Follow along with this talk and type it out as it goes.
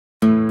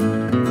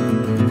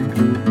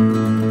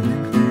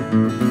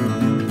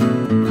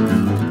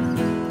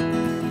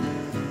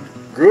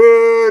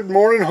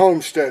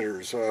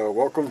homesteaders,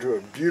 welcome to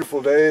a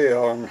beautiful day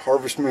on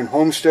Harvest Moon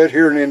Homestead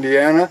here in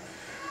Indiana.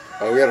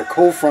 We had a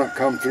cold front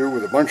come through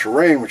with a bunch of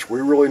rain, which we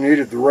really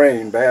needed the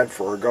rain bad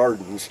for our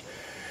gardens.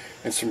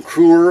 And some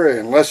cooler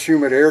and less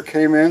humid air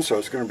came in, so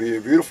it's going to be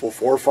a beautiful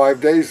 4 or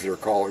 5 days they're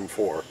calling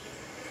for.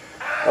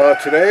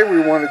 Today we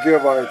want to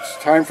give, it's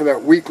time for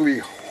that weekly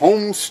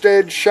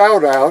homestead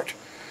shout out.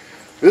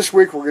 This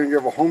week we're going to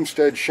give a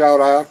homestead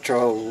shout out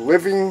to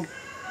Living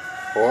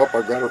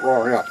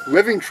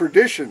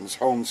Traditions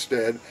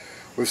Homestead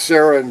with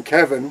Sarah and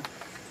Kevin.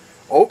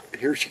 Oh,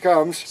 here she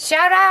comes.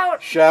 Shout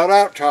out! Shout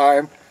out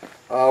time.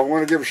 I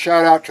want to give a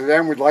shout out to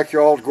them. We'd like you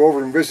all to go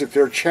over and visit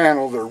their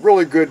channel. They're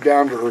really good,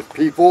 down-to-earth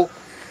people.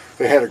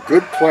 They had a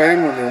good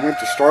plan when they went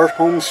to start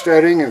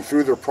homesteading and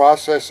through the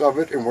process of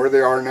it and where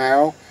they are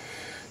now.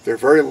 They're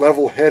very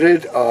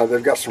level-headed.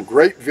 They've got some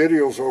great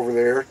videos over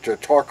there to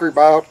talk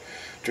about,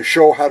 to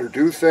show how to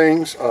do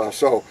things.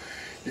 So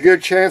you get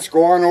a chance,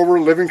 go on over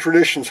to Living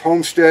Traditions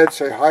Homestead,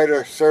 say hi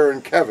to Sarah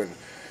and Kevin.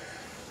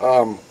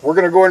 We're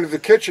going to go into the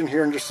kitchen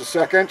here in just a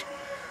second.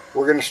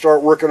 We're going to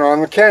start working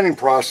on the canning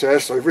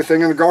process.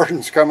 Everything in the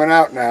garden's coming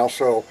out now,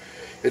 so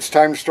it's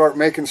time to start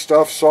making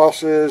stuff,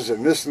 sauces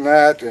and this and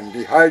that, and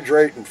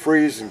dehydrate and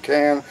freeze and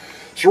can.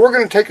 So we're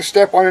going to take a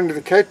step on into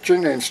the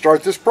kitchen and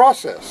start this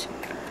process.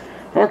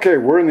 Okay,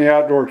 we're in the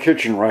outdoor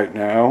kitchen right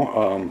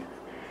now,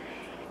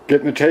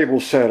 getting the table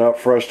set up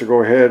for us to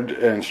go ahead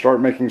and start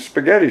making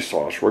spaghetti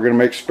sauce. We're going to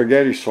make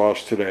spaghetti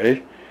sauce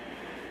today.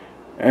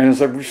 And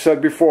as I've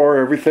said before,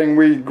 everything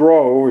we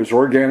grow is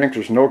organic.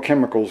 There's no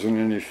chemicals in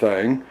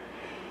anything.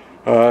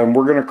 And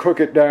we're going to cook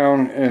it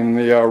down in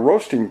the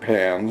roasting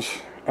pans.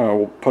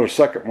 We'll put a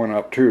second one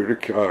up too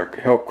to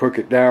help cook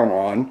it down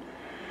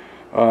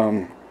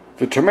on.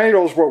 The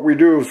tomatoes, what we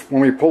do is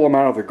when we pull them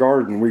out of the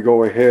garden, we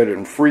go ahead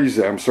and freeze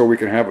them so we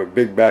can have a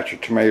big batch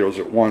of tomatoes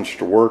at once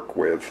to work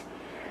with.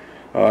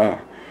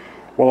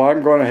 Well,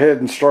 I'm going ahead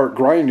and start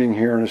grinding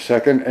here in a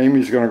second.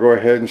 Amy's going to go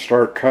ahead and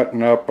start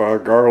cutting up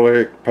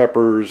garlic,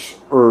 peppers,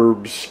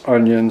 herbs,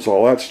 onions,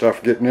 all that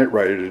stuff, getting it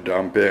ready to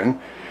dump in.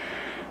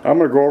 I'm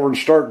going to go over and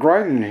start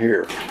grinding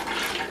here.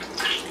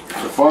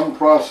 The fun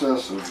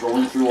process of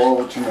going through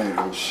all the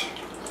tomatoes.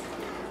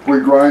 We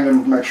grind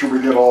them, make sure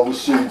we get all the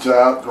seeds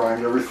out,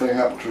 grind everything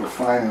up to the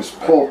finest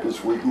pulp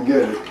as we can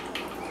get it.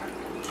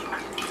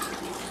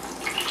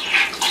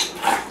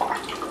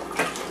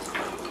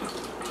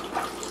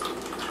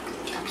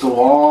 It's a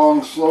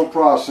long, slow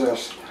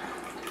process.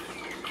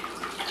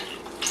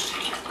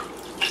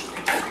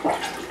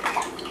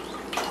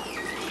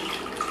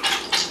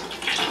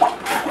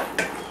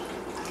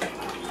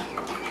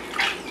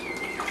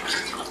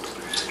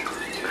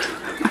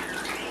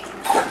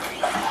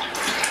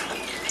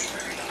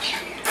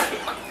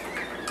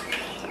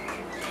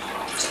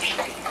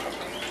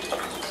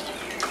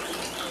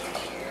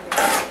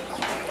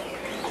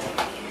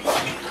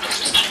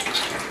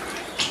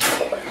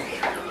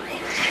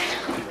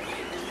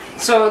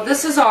 So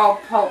this is all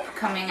pulp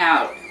coming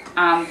out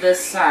on this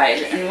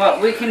side, and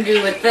what we can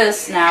do with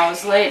this now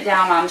is lay it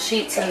down on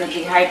sheets in the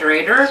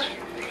dehydrator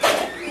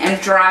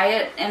and dry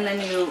it, and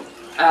then you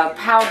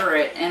powder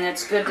it, and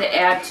it's good to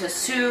add to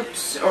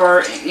soups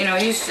or, you know,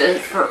 use it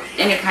for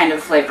any kind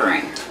of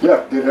flavoring.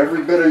 Yeah, get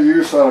every bit of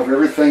use out of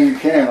everything you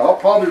can. I'll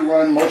probably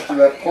run most of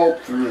that pulp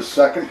through a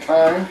second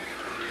time.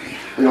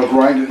 It'll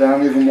grind it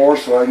down even more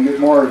so I can get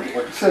more, like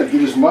I said,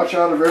 get as much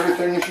out of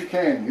everything as you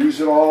can.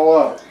 Use it all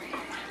up.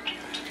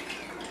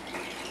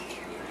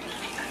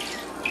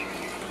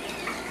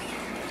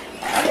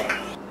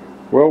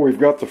 Well, we've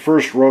got the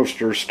first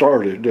roaster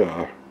started.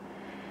 We're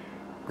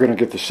going to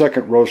get the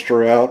second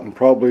roaster out and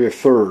probably a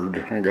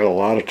third. I got a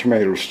lot of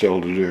tomatoes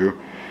still to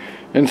do.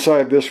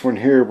 Inside this one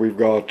here we've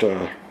got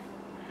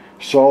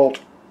salt,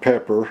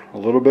 pepper, a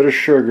little bit of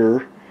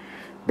sugar,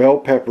 bell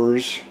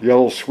peppers,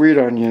 yellow sweet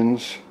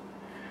onions,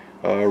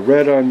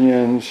 red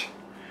onions,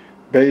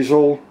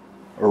 basil,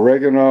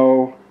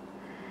 oregano,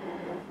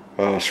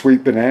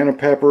 sweet banana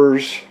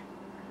peppers,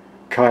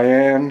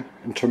 cayenne,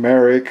 and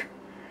turmeric.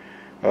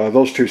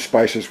 Those two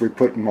spices we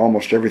put in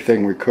almost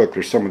everything we cook.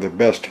 They're some of the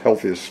best,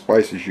 healthiest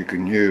spices you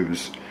can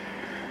use.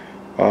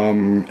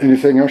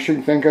 Anything else you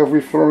can think of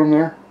we've thrown in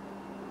there?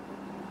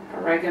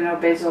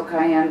 Oregano, basil,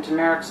 cayenne,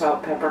 turmeric,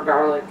 salt, pepper,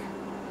 garlic.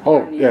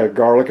 Oh, onion. Yeah,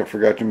 garlic. I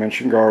forgot to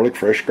mention garlic.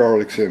 Fresh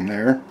garlic's in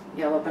there.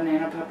 Yellow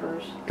banana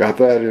peppers. Got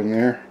that in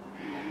there.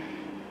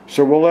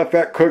 So we'll let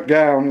that cook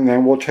down, and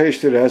then we'll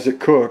taste it as it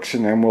cooks,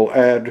 and then we'll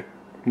add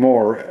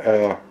more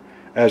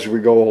as we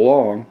go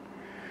along.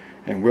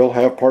 And we'll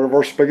have part of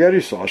our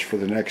spaghetti sauce for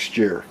the next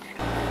year.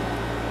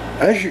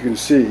 As you can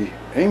see,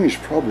 Amy's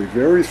probably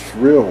very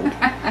thrilled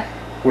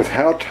with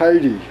how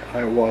tidy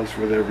I was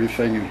with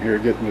everything in here,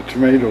 getting the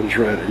tomatoes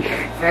ready.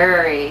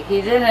 Very.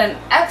 He did an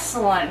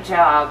excellent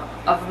job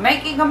of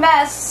making a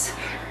mess.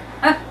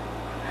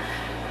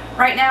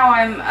 Right now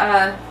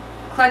I'm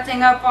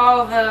collecting up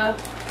all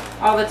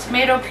the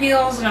tomato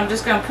peels, and I'm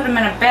just going to put them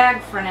in a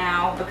bag for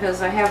now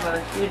because I have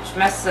a huge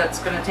mess that's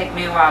going to take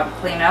me a while to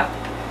clean up.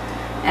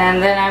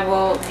 And then I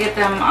will get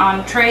them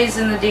on trays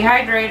in the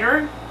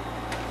dehydrator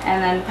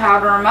and then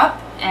powder them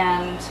up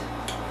and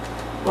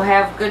we'll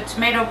have good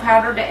tomato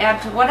powder to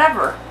add to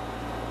whatever.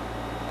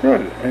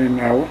 Good. And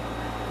now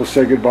we'll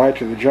say goodbye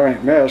to the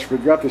giant mess.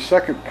 We've got the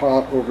second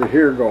pot over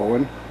here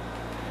going.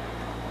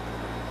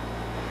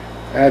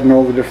 Adding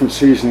all the different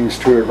seasonings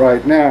to it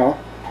right now.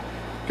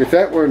 Get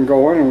that one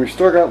going, and we've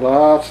still got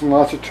lots and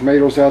lots of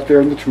tomatoes out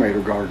there in the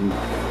tomato garden.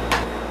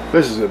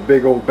 This is a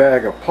big old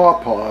bag of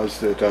pawpaws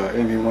that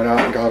Amy went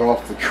out and got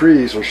off the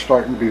trees. Are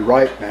starting to be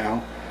ripe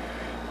now.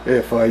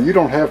 If you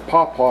don't have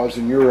pawpaws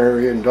in your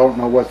area and don't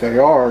know what they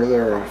are,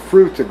 they're a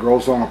fruit that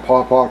grows on a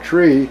pawpaw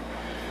tree,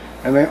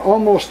 and they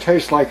almost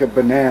taste like a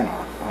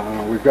banana.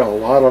 We've got a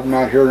lot of them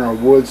out here in our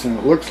woods, and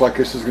it looks like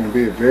this is going to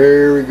be a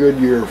very good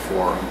year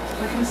for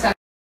them.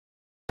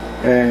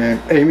 And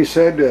Amy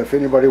said if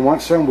anybody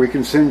wants some, we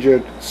can send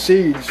you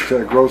seeds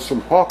to grow some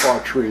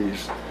pawpaw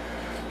trees.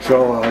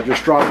 So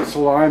just drop us a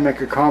line,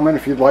 make a comment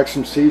if you'd like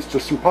some seeds to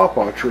some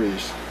pawpaw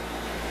trees.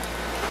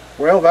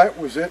 Well, that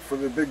was it for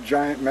the big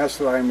giant mess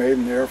that I made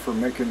in there for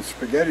making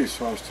spaghetti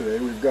sauce today.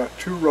 We've got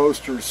 2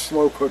 roasters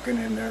slow cooking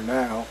in there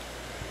now.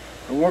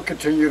 And we'll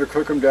continue to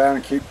cook them down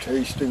and keep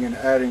tasting and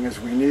adding as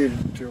we need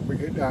until we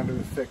get down to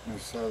the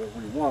thickness that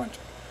we want.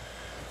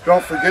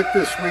 Don't forget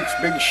this week's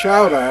big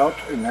shout out,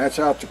 and that's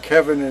out to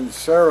Kevin and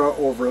Sarah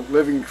over at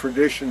Living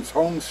Traditions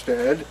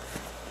Homestead.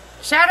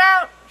 Shout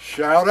out!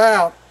 Shout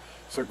out!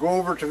 So go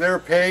over to their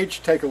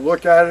page, take a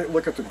look at it,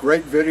 look at the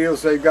great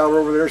videos they've got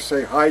over there,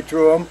 say hi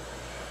to them.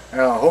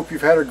 And I hope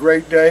you've had a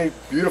great day,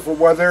 beautiful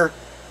weather,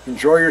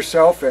 enjoy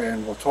yourself,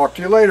 and we'll talk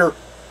to you later.